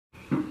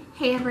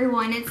Hey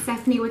everyone, it's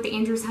Stephanie with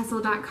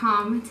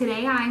theandrewshustle.com.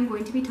 Today I'm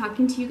going to be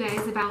talking to you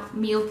guys about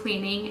meal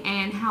planning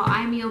and how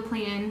I meal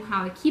plan,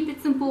 how I keep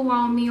it simple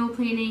while meal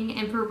planning,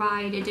 and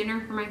provide a dinner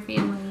for my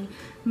family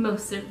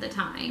most of the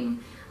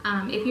time.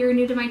 If you're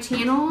new to my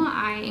channel,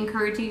 I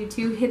encourage you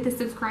to hit the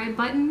subscribe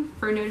button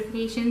for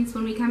notifications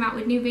when we come out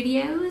with new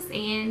videos,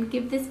 and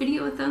give this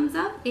video a thumbs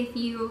up if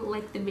you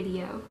like the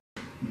video.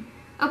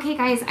 Okay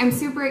guys, I'm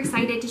super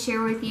excited to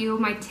share with you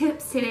my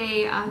tips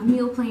today of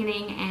meal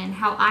planning and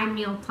how I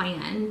meal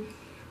plan.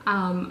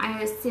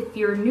 If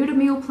you're new to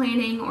meal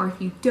planning or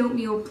if you don't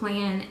meal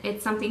plan,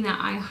 it's something that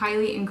I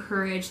highly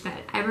encourage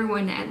that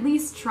everyone at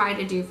least try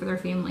to do for their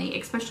family,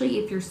 especially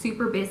if you're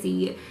super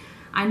busy.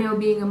 I know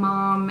being a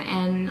mom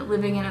and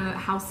living in a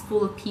house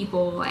full of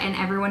people and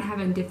everyone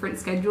having different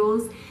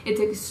schedules, it's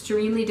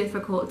extremely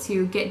difficult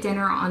to get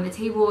dinner on the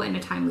table in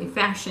a timely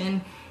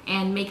fashion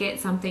and make it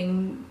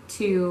something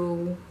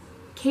to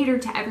cater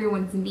to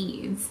everyone's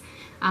needs.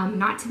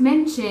 Not to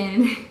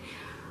mention,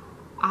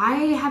 I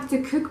have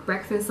to cook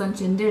breakfast,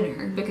 lunch, and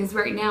dinner because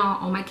right now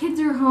all my kids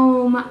are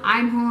home,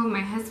 I'm home,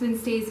 my husband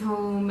stays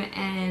home,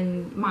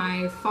 and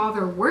my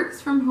father works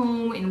from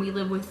home, and we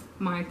live with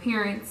my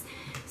parents.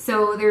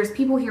 So there's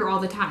people here all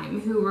the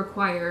time who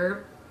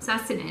require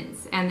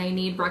sustenance and they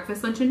need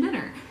breakfast, lunch, and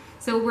dinner.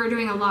 So we're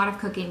doing a lot of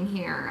cooking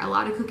here, a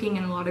lot of cooking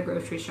and a lot of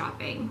grocery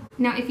shopping.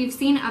 Now, if you've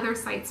seen other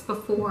sites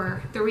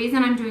before, the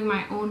reason I'm doing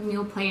my own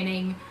meal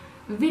planning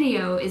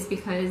video is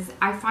because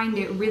I find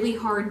it really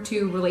hard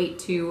to relate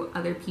to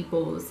other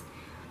people's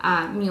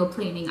meal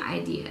planning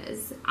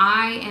ideas.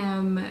 I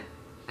am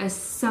a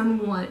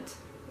somewhat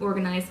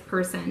organized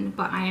person,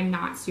 but I am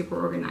not super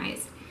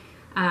organized.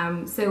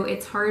 So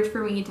it's hard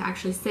for me to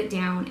actually sit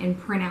down and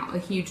print out a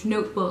huge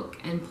notebook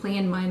and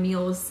plan my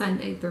meals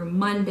Sunday through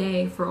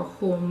Monday for a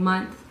whole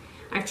month.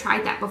 I've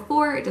tried that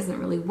before. It doesn't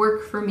really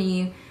work for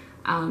me.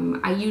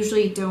 I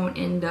usually don't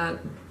end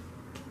up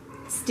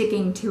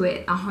sticking to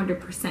it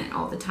 100%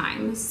 all the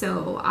time.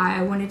 So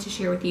I wanted to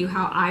share with you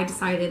how I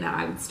decided that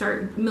I would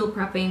start meal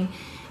prepping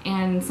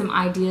and some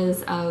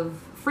ideas of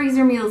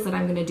freezer meals that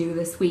I'm going to do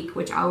this week,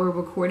 which I will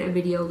record a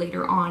video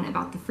later on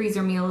about the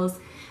freezer meals.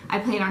 I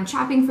plan on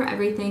shopping for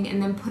everything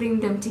and then putting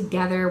them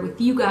together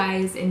with you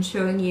guys and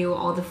showing you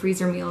all the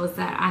freezer meals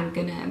that I'm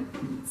gonna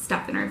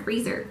stuff in our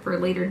freezer for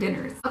later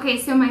dinners. Okay,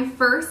 so my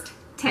first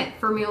tip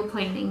for meal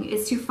planning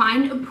is to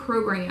find a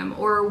program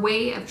or a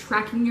way of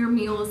tracking your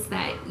meals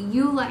that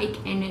you like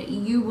and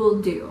you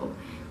will do.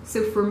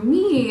 So for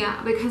me,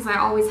 because I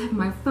always have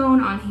my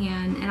phone on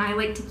hand and I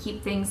like to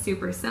keep things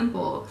super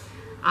simple,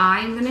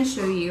 I'm gonna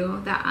show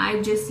you that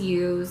I just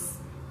use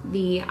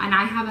and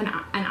I have an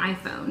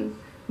iPhone,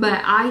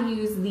 but I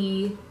use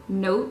the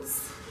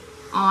notes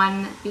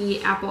on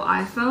the Apple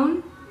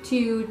iPhone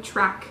to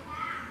track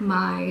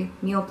my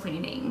meal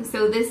planning.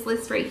 So this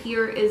list right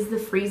here is the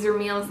freezer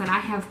meals that I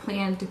have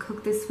planned to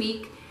cook this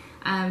week.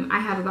 I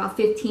have about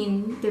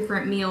 15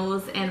 different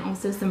meals and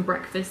also some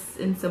breakfasts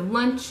and some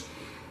lunch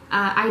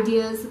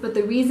ideas, but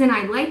the reason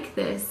I like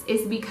this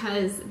is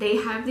because they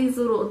have these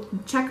little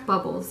check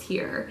bubbles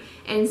here.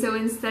 And so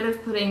instead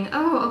of putting,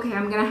 oh, okay,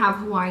 I'm gonna have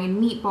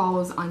Hawaiian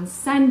meatballs on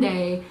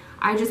Sunday,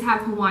 I just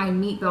have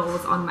Hawaiian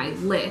meatballs on my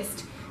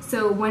list.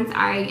 So once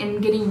I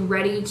am getting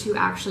ready to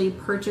actually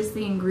purchase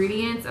the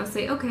ingredients, I'll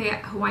say, okay,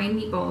 Hawaiian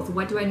meatballs,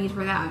 what do I need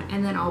for that?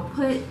 And then I'll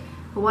put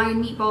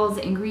Hawaiian meatballs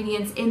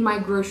ingredients in my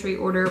grocery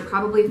order,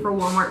 probably for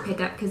Walmart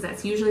pickup because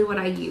that's usually what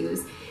I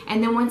use.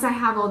 And then once I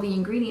have all the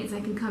ingredients, I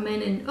can come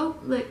in and, oh,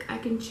 look, I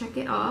can check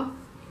it off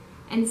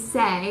and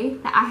say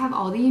that I have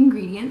all the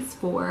ingredients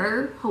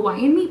for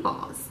Hawaiian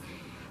meatballs.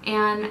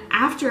 And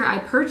after I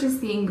purchase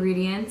the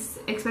ingredients,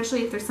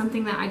 especially if there's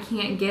something that I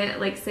can't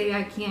get, like say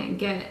I can't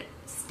get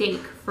steak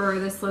for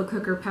the slow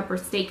cooker pepper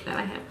steak that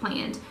I have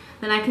planned,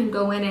 then I can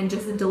go in and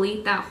just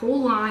delete that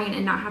whole line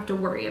and not have to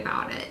worry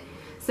about it.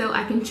 So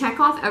I can check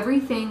off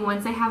everything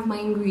once I have my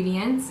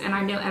ingredients and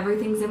I know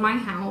everything's in my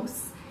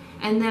house.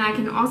 And then I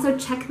can also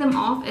check them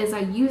off as I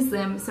use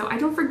them so I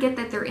don't forget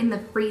that they're in the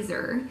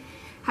freezer.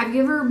 Have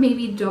you ever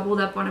maybe doubled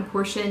up on a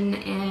portion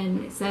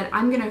and said,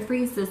 I'm gonna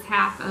freeze this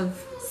half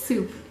of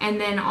soup, and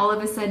then all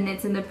of a sudden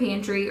it's in the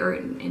pantry, or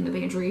in the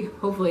pantry,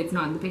 hopefully it's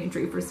not in the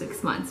pantry for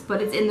 6 months,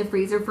 but it's in the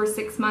freezer for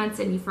 6 months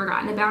and you've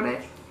forgotten about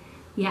it?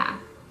 Yeah,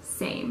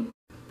 same.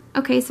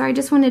 Okay, so I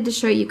just wanted to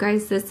show you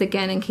guys this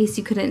again in case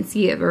you couldn't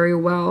see it very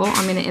well.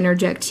 I'm going to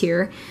interject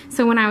here.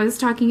 So when I was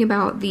talking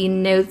about the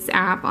Notes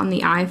app on the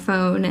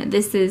iPhone,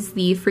 this is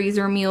the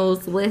freezer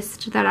meals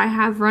list that I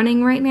have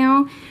running right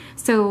now.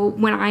 So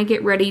when I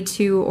get ready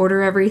to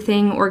order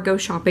everything or go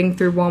shopping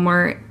through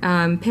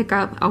Walmart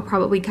pickup, I'll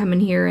probably come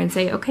in here and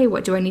say, okay,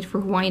 what do I need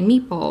for Hawaiian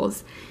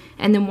meatballs?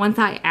 And then once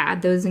I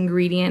add those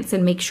ingredients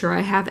and make sure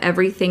I have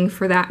everything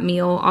for that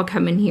meal, I'll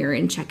come in here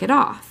and check it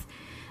off.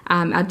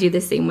 I'll do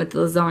the same with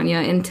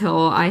lasagna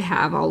until I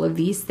have all of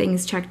these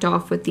things checked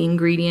off with the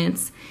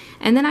ingredients.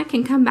 And then I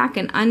can come back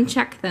and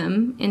uncheck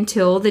them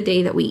until the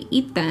day that we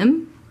eat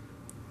them.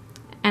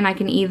 And I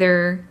can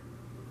either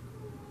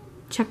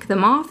check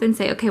them off and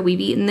say, okay, we've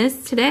eaten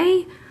this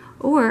today,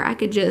 or I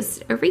could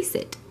just erase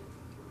it.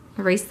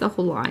 erase the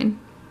whole line,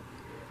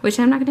 which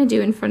I'm not going to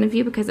do in front of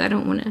you because I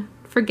don't want to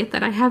forget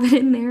that I have it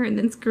in there and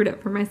then screw it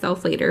up for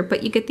myself later,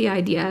 but you get the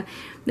idea.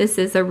 This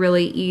is a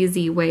really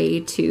easy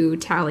way to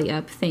tally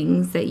up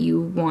things that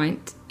you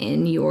want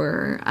in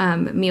your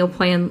meal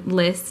plan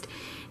list.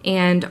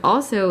 And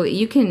also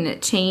you can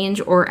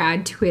change or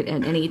add to it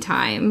at any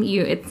time.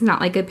 It's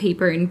not like a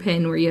paper and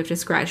pen where you have to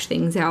scratch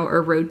things out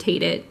or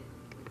rotate it.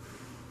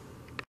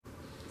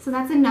 So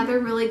that's another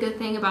really good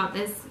thing about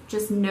this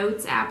just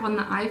notes app on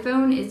the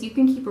iPhone, is you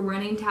can keep a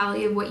running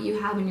tally of what you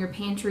have in your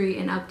pantry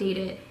and update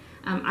it.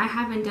 I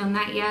haven't done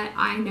that yet.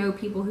 I know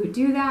people who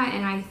do that,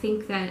 and I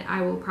think that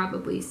I will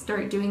probably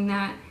start doing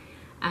that,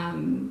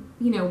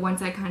 you know,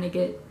 once I kind of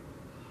get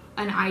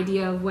an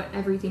idea of what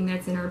everything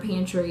that's in our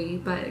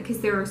pantry. But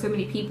because there are so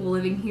many people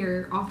living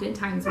here,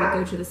 oftentimes we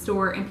go to the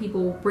store and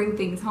people bring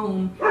things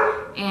home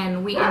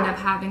and we end up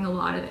having a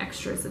lot of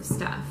extras of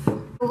stuff.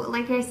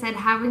 Like I said,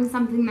 having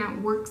something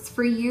that works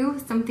for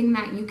you, something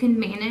that you can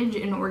manage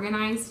and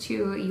organize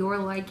to your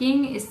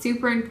liking, is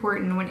super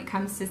important when it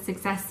comes to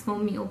successful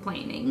meal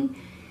planning.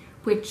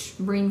 Which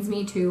brings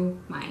me to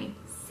my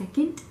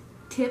second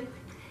tip,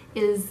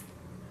 is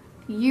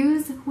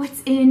use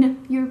what's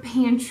in your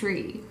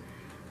pantry.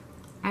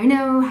 I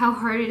know how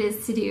hard it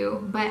is to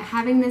do, but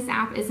having this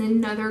app is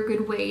another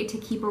good way to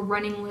keep a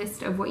running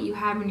list of what you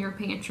have in your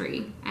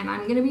pantry. And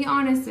I'm gonna be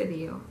honest with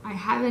you, I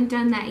haven't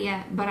done that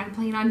yet, but I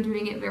plan on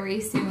doing it very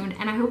soon,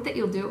 and I hope that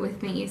you'll do it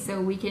with me so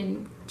we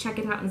can check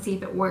it out and see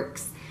if it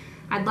works.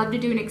 I'd love to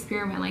do an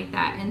experiment like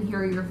that and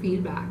hear your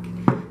feedback.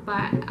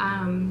 But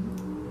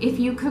if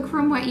you cook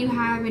from what you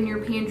have in your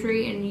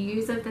pantry and you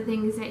use up the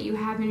things that you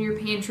have in your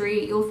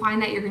pantry, you'll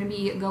find that you're going to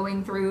be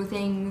going through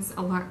things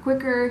a lot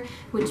quicker,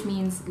 which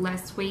means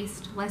less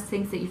waste, less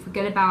things that you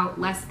forget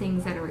about, less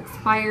things that are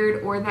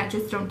expired or that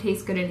just don't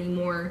taste good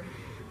anymore.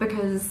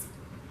 Because,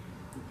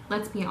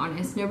 let's be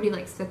honest, nobody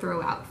likes to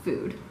throw out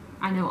food.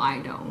 I know I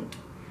don't.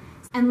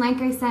 And like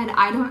I said,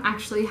 I don't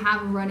actually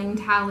have a running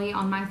tally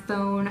on my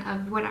phone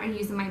of what I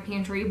use in my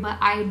pantry, but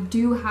I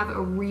do have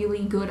a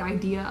really good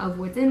idea of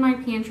what's in my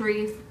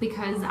pantry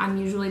because I'm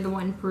usually the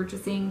one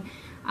purchasing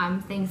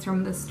things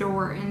from the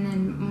store, and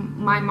then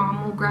my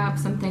mom will grab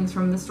some things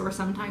from the store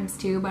sometimes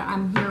too, but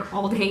I'm here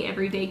all day,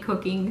 every day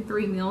cooking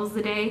 3 meals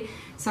a day,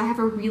 so I have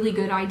a really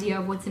good idea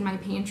of what's in my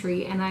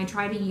pantry, and I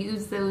try to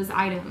use those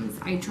items.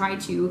 I try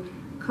to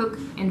cook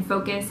and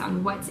focus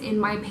on what's in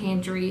my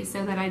pantry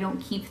so that I don't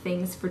keep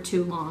things for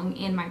too long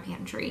in my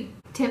pantry.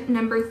 Tip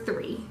number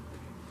 3.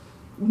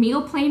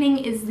 Meal planning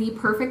is the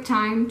perfect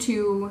time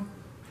to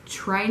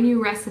try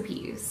new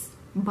recipes,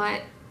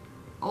 but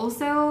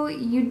also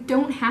you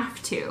don't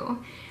have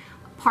to.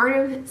 Part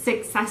of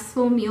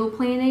successful meal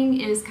planning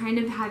is kind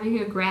of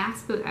having a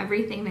grasp of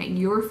everything that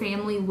your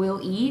family will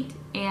eat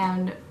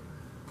and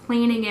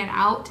planning it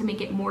out to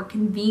make it more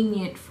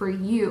convenient for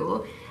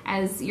you,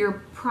 as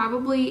you're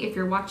probably, if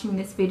you're watching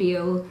this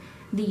video,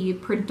 the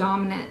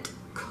predominant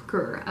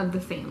cooker of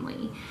the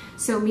family.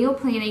 So meal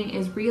planning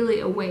is really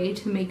a way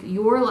to make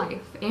your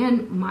life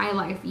and my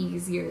life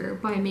easier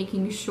by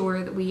making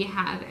sure that we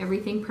have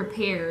everything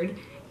prepared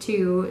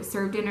to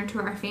serve dinner to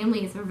our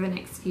families over the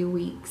next few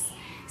weeks.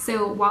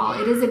 So while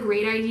it is a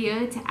great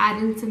idea to add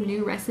in some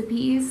new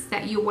recipes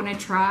that you want to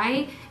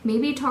try,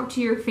 maybe talk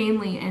to your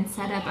family and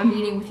set up a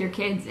meeting with your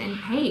kids and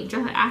hey,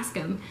 just ask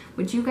them,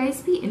 would you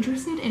guys be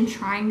interested in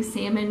trying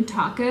salmon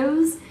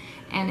tacos?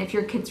 And if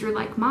your kids are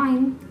like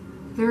mine,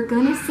 they're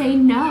gonna say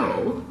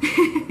no.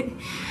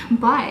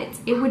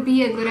 But it would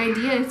be a good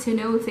idea to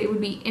know if they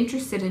would be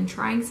interested in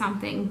trying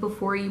something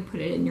before you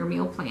put it in your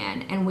meal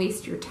plan and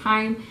waste your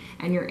time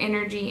and your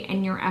energy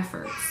and your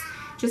efforts.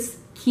 Just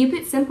keep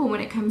it simple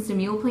when it comes to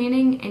meal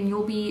planning and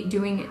you'll be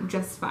doing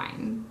just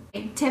fine.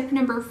 Tip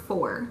number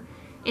 4.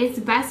 It's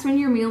best when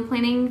you're meal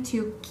planning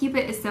to keep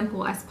it as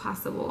simple as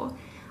possible.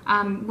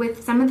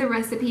 With some of the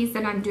recipes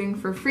that I'm doing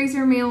for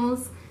freezer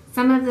meals,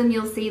 some of them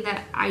you'll see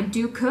that I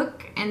do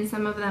cook and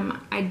some of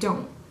them I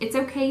don't. It's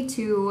okay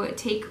to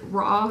take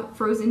raw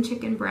frozen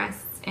chicken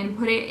breasts and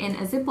put it in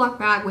a Ziploc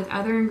bag with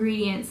other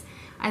ingredients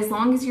as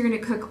long as you're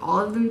going to cook all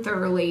of them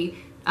thoroughly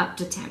up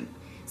to temp.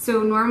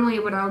 So normally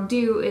what I'll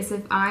do is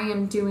if I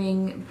am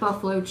doing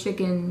buffalo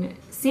chicken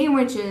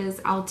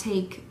sandwiches, I'll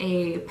take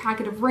a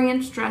packet of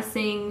ranch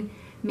dressing,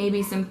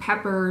 maybe some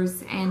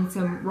peppers and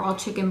some raw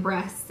chicken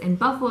breasts and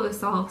buffalo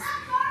sauce,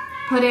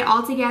 put it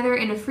all together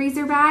in a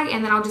freezer bag,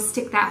 and then I'll just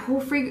stick that whole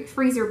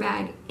freezer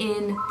bag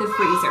in the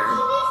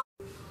freezer.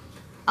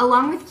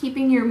 Along with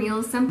keeping your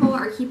meals simple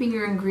or keeping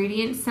your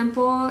ingredients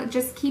simple,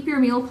 just keep your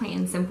meal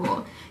plan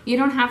simple. You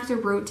don't have to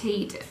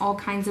rotate all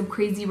kinds of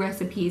crazy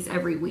recipes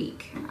every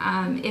week.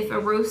 If a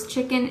roast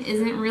chicken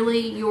isn't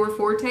really your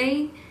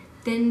forte,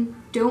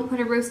 then don't put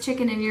a roast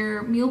chicken in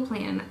your meal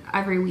plan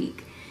every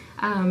week.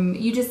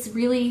 You just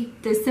really,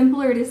 the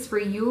simpler it is for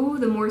you,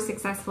 the more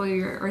successful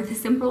the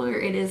simpler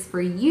it is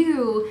for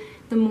you,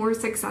 the more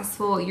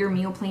successful your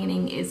meal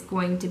planning is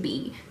going to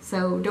be.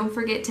 So don't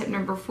forget tip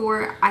number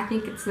 4. I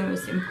think it's the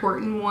most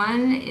important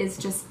one, is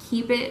just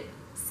keep it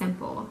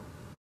simple.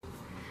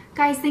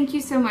 Guys, thank you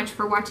so much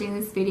for watching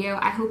this video.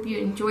 I hope you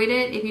enjoyed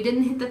it. If you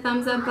didn't hit the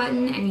thumbs up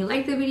button and you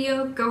liked the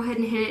video, go ahead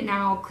and hit it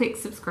now. Click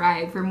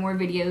subscribe for more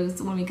videos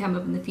when we come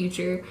up in the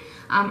future.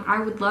 I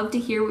would love to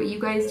hear what you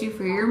guys do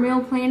for your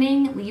meal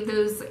planning. Leave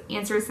those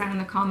answers down in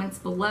the comments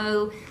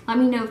below. Let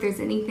me know if there's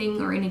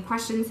anything or any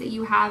questions that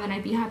you have, and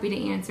I'd be happy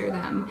to answer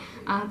them.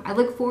 I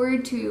look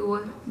forward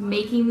to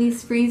making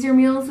these freezer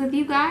meals with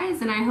you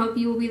guys, and I hope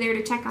you will be there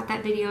to check out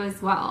that video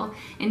as well.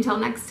 Until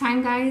next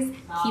time, guys,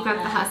 keep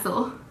up the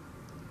hustle.